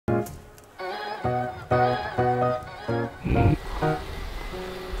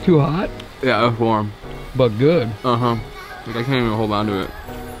Too hot? Yeah, it's warm. But good. Uh-huh. Like I can't even hold on to it.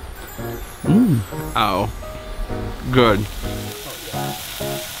 Mmm. Ow. Good.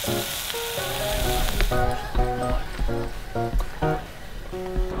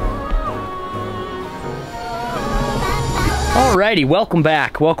 Alrighty, welcome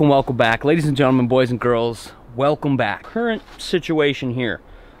back. Welcome back. Ladies and gentlemen, boys and girls, welcome back. Current situation here.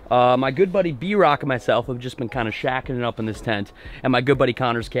 My good buddy B-Rock and myself have just been kind of shacking it up in this tent at my good buddy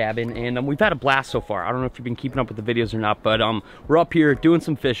Connor's cabin, and we've had a blast so far. I don't know if you've been keeping up with the videos or not, but we're up here doing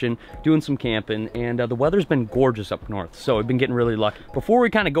some fishing, doing some camping, and the weather's been gorgeous up north, so we've been getting really lucky. Before we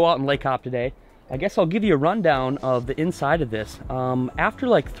kind of go out and lake hop today, I guess I'll give you a rundown of the inside of this. After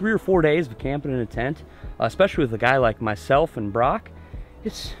like 3 or 4 days of camping in a tent, especially with a guy like myself and Brok,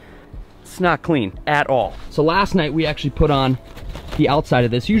 it's not clean at all. So last night we actually put on the outside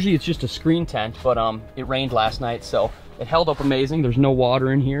of this. Usually it's just a screen tent, but it rained last night, so it held up amazing. There's no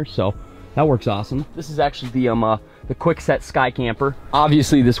water in here, so that works awesome. This is actually the Quickset Sky Camper.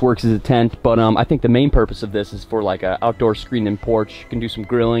 Obviously this works as a tent, but I think the main purpose of this is for like a outdoor screened in porch. You can do some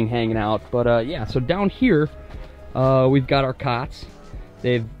grilling, hanging out, but yeah, so down here we've got our cots.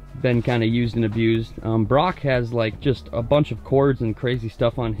 They've been kind of used and abused. Brok has like just a bunch of cords and crazy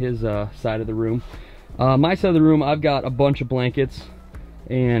stuff on his side of the room. My side of the room, I've got a bunch of blankets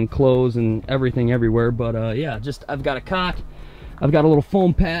and clothes and everything everywhere, but yeah, just I've got a cot, I've got a little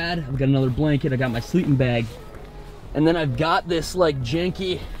foam pad, I've got another blanket, I got my sleeping bag, and then I've got this like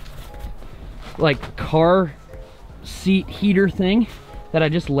janky like car seat heater thing that I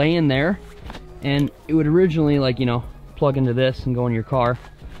just lay in there, and it would originally, like, you know, plug into this and go in your car,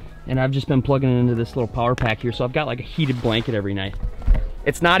 and I've just been plugging it into this little power pack here, so I've got like a heated blanket every night.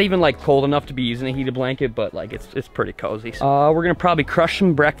 It's not even like cold enough to be using a heated blanket, but like it's pretty cozy. We're gonna probably crush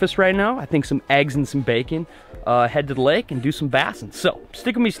some breakfast right now. I think some eggs and some bacon. Head to the lake and do some bassing. So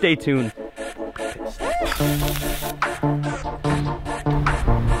stick with me, stay tuned.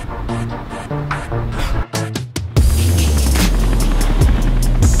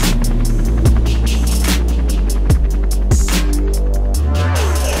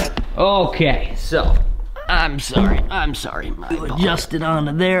 Okay, so I'm sorry, adjusted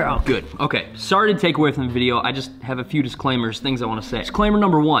onto there. Oh, good. Okay, sorry to take away from the video. I just have a few disclaimers, things I want to say. Disclaimer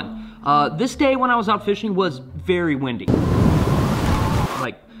number one, this day when I was out fishing was very windy.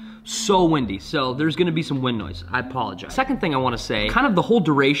 Like, so windy, so there's gonna be some wind noise. I apologize. Second thing I want to say, kind of the whole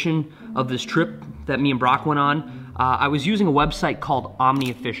duration of this trip that me and Brok went on, I was using a website called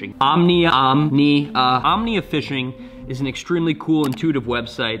Omnia Fishing. Omnia Fishing is an extremely cool, intuitive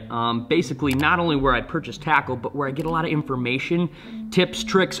website. Basically, not only where I purchase tackle, but where I get a lot of information, tips,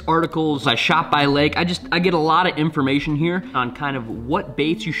 tricks, articles. I shop by lake. I get a lot of information here on kind of what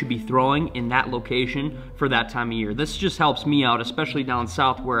baits you should be throwing in that location for that time of year. This just helps me out, especially down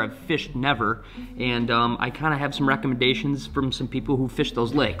south where I've fished never, and I kind of have some recommendations from some people who fish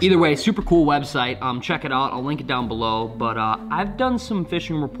those lakes. Either way, super cool website. Check it out. I'll link it down below. But I've done some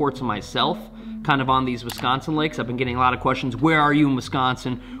fishing reports myself, kind of on these Wisconsin lakes. I've been getting a lot of questions. Where are you in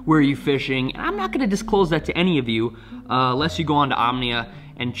Wisconsin? Where are you fishing? And I'm not gonna disclose that to any of you unless you go on to Omnia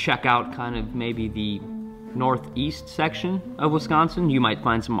and check out kind of maybe the northeast section of Wisconsin. You might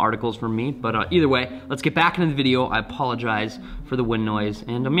find some articles from me, but either way, let's get back into the video. I apologize for the wind noise,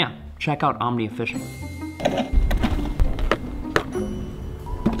 and yeah, check out Omnia Fishing.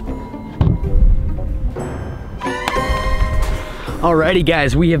 Alrighty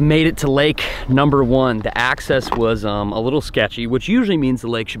guys, we have made it to lake number 1. The access was a little sketchy, which usually means the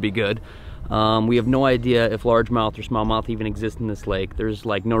lake should be good. We have no idea if largemouth or smallmouth even exist in this lake. There's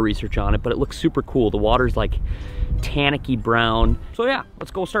like no research on it, but it looks super cool. The water's like tannicky brown. So yeah, let's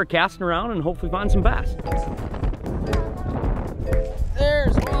go start casting around and hopefully find some bass.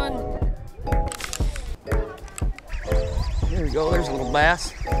 There's one. There we go, there's a little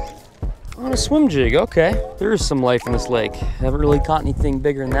bass. On a swim jig, okay. There is some life in this lake. Haven't really caught anything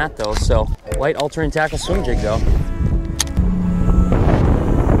bigger than that though, so light altering tackle swim jig though.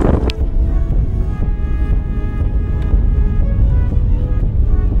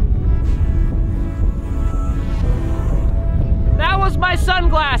 That was my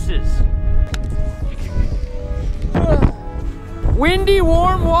sunglasses. Windy,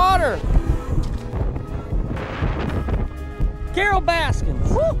 warm water. Carol Baskins.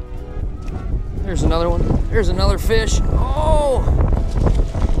 Woo! There's another one. There's another fish. Oh!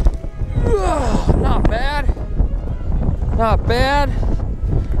 Ugh, not bad. Not bad.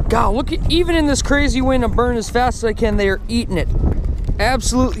 God, look at, even in this crazy wind, I'm burning as fast as I can. They are eating it.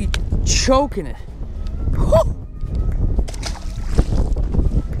 Absolutely choking it. Whew.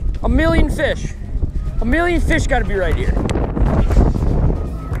 A million fish. A million fish gotta be right here.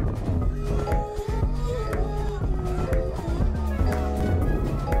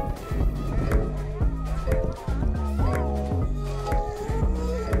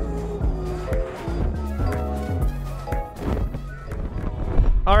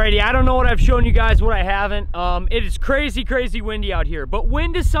 Alrighty, I don't know what I've shown you guys, what I haven't. It is crazy, crazy windy out here, but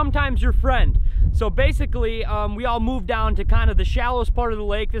wind is sometimes your friend. So basically, we all moved down to kind of the shallowest part of the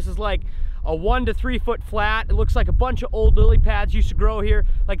lake. This is like a 1 to 3 foot flat. It looks like a bunch of old lily pads used to grow here.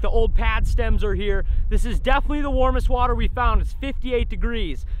 Like the old pad stems are here. This is definitely the warmest water we found. It's 58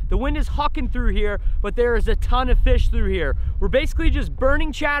 degrees. The wind is hucking through here, but there is a ton of fish through here. We're basically just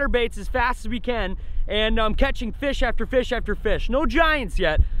burning chatterbaits as fast as we can and catching fish after fish after fish. No giants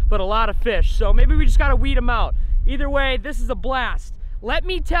yet, but a lot of fish. So maybe we just gotta weed them out. Either way, this is a blast. Let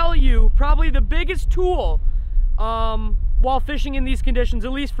me tell you, probably the biggest tool while fishing in these conditions,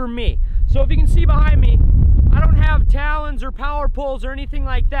 at least for me. So if you can see behind me, I don't have talons or power poles or anything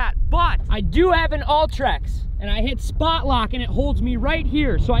like that, but I do have an Ultrex, and I hit spot lock and it holds me right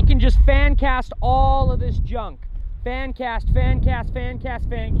here, so I can just fan cast all of this junk. Fan cast, fan cast, fan cast,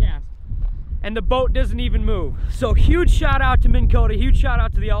 fan cast. And the boat doesn't even move. So huge shout out to Minn Kota, huge shout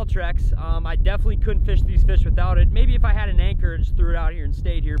out to the Ultrex. I definitely couldn't fish these fish without it. Maybe if I had an anchor and just threw it out here and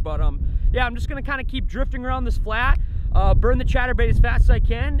stayed here, but yeah, I'm just gonna kind of keep drifting around this flat, burn the chatterbait as fast as I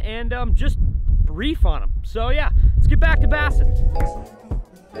can, and just reef on them. So yeah, let's get back to bassing.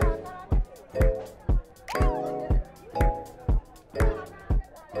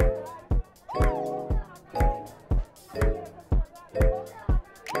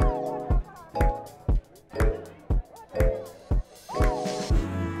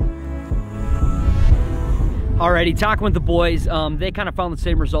 Alrighty, talking with the boys, they kind of found the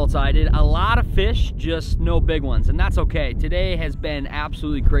same results I did. A lot of fish, just no big ones, and that's okay. Today has been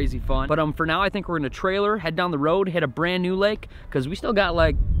absolutely crazy fun. But for now, I think we're in a trailer, head down the road, hit a brand new lake, because we still got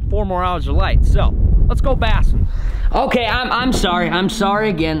like 4 more hours of light. So let's go bassing. Okay, I'm sorry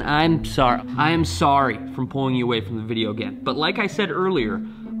again. I am sorry from pulling you away from the video again. But like I said earlier,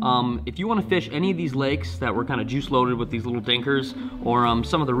 if you want to fish any of these lakes that were kind of juice loaded with these little dinkers, or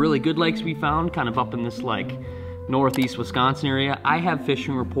some of the really good lakes we found kind of up in this like northeast Wisconsin area, I have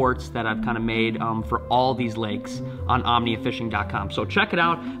fishing reports that I've kind of made for all these lakes on omniafishing.com. So check it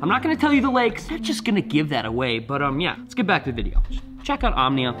out. I'm not going to tell you the lakes, they're just going to give that away. But yeah, let's get back to the video. Check out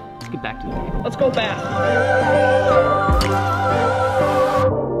Omnia. Let's get back to the video. Let's go bass.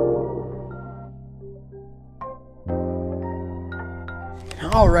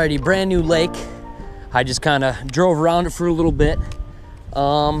 Alrighty, brand new lake. I just kind of drove around it for a little bit.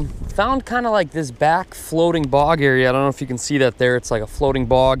 Found kind of like this back floating bog area. I don't know if you can see that there. It's like a floating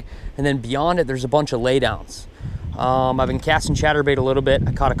bog. And then beyond it, there's a bunch of laydowns. I've been casting chatterbait a little bit.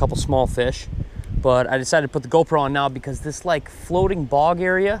 I caught a couple small fish, but I decided to put the GoPro on now because this like floating bog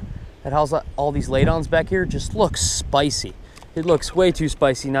area that has all these laydowns back here just looks spicy. It looks way too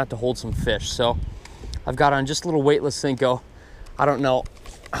spicy not to hold some fish. So I've got on just a little weightless Senko. I don't know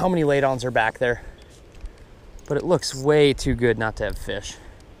how many laydowns are back there, but it looks way too good not to have fish.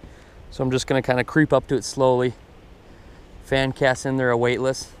 So I'm just gonna kind of creep up to it slowly, fan cast in there a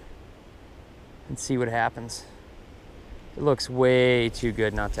weightless, and see what happens. It looks way too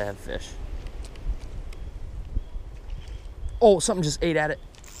good not to have fish. Oh, something just ate at it.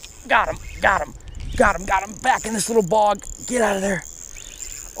 Got him, got him, got him, got him. Back in this little bog. Get out of there.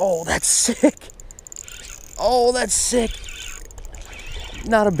 Oh, that's sick. Oh, that's sick.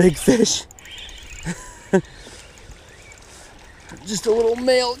 Not a big fish. Just a little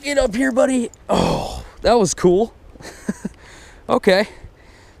male. Get up here, buddy. Oh, that was cool. Okay.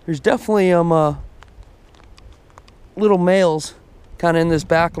 There's definitely little males kind of in this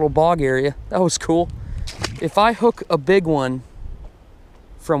back little bog area. That was cool. If I hook a big one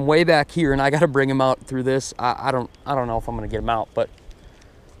from way back here and I got to bring him out through this, I don't know if I'm going to get him out, but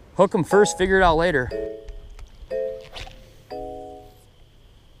hook him first, figure it out later.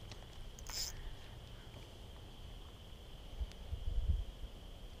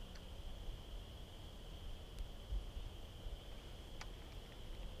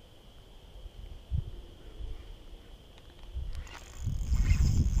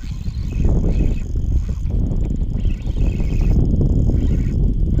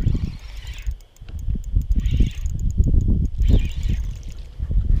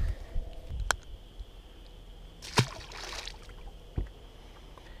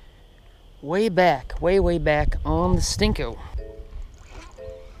 Way back, way back on the Stinko.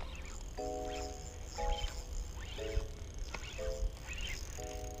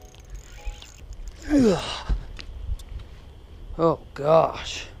 Ugh. Oh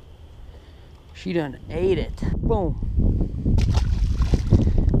gosh, she done ate it. Boom.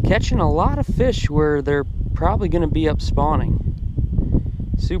 Catching a lot of fish where they're probably gonna be up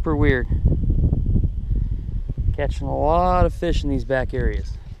spawning. Super weird. Catching a lot of fish in these back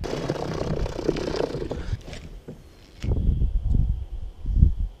areas.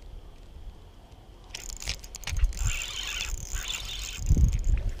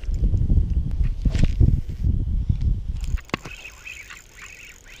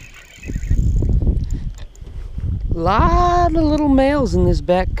 Lot of little males in this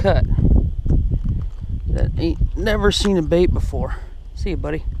back cut that ain't never seen a bait before. See you,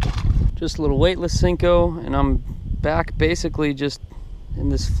 buddy. Just a little weightless Cinco, and I'm back basically just in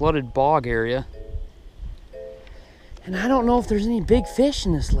this flooded bog area. And I don't know if there's any big fish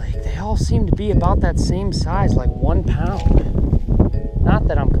in this lake. They all seem to be about that same size, like 1 pound. Not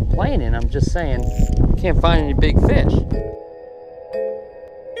that I'm complaining, I'm just saying can't find any big fish.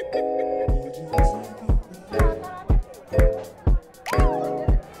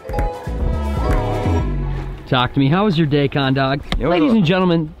 Talk to me. How was your day, Con Dog? Ladies and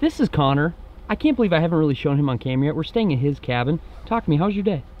gentlemen, this is Connor. I can't believe I haven't really shown him on camera yet. We're staying at his cabin. Talk to me. How's your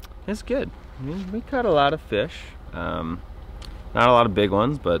day? It's good. I mean, we caught a lot of fish. Not a lot of big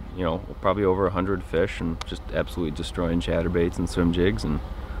ones, but you know, probably over 100 fish, and just absolutely destroying chatterbaits and swim jigs. And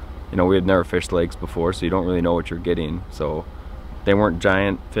you know, we had never fished lakes before, so you don't really know what you're getting. So they weren't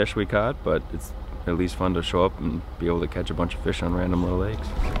giant fish we caught, but it's at least fun to show up and be able to catch a bunch of fish on random little lakes.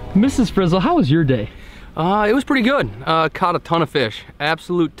 Mrs. Frizzle, how was your day? It was pretty good. Caught a ton of fish,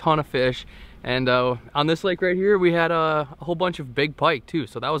 absolute ton of fish. And on this lake right here, we had a whole bunch of big pike too,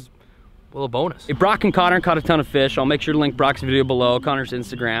 so that was a little bonus. Hey, Brok and Connor caught a ton of fish. I'll make sure to link Brok's video below, Connor's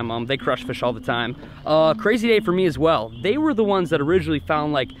Instagram. They crush fish all the time. Crazy day for me as well. They were the ones that originally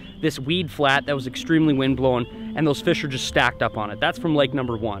found like this weed flat that was extremely wind blown, and those fish are just stacked up on it. That's from lake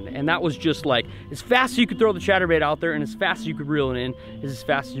number 1. And that was just like, as fast as you could throw the chatterbait out there and as fast as you could reel it in is as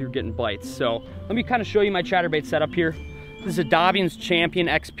fast as you're getting bites. So let me kind of show you my chatterbait setup here. This is a Dobyns Champion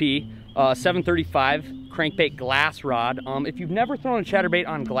XP 735 crankbait glass rod. If you've never thrown a chatterbait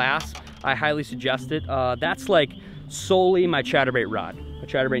on glass, I highly suggest it. That's like solely my chatterbait rod. My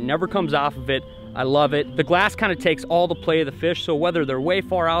chatterbait never comes off of it. I love it. The glass kind of takes all the play of the fish, so whether they're way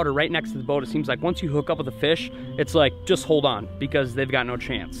far out or right next to the boat, it seems like once you hook up with a fish, it's like, just hold on, because they've got no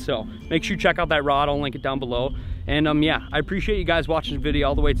chance. So make sure you check out that rod. I'll link it down below. And yeah, I appreciate you guys watching the video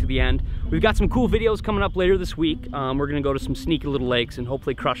all the way to the end. We've got some cool videos coming up later this week. We're gonna go to some sneaky little lakes and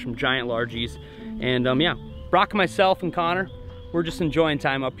hopefully crush some giant largies. And yeah, Brok, myself, and Connor, we're just enjoying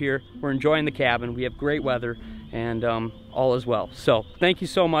time up here. We're enjoying the cabin. We have great weather, and all is well. So thank you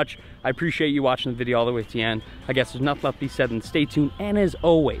so much. I appreciate you watching the video all the way to the end. I guess there's nothing left to be said than stay tuned, and as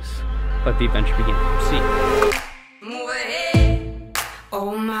always, let the adventure begin. See you. Move ahead,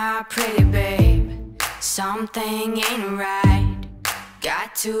 oh my pretty babe. Something ain't right.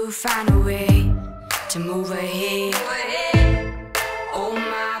 Got to find a way to move ahead.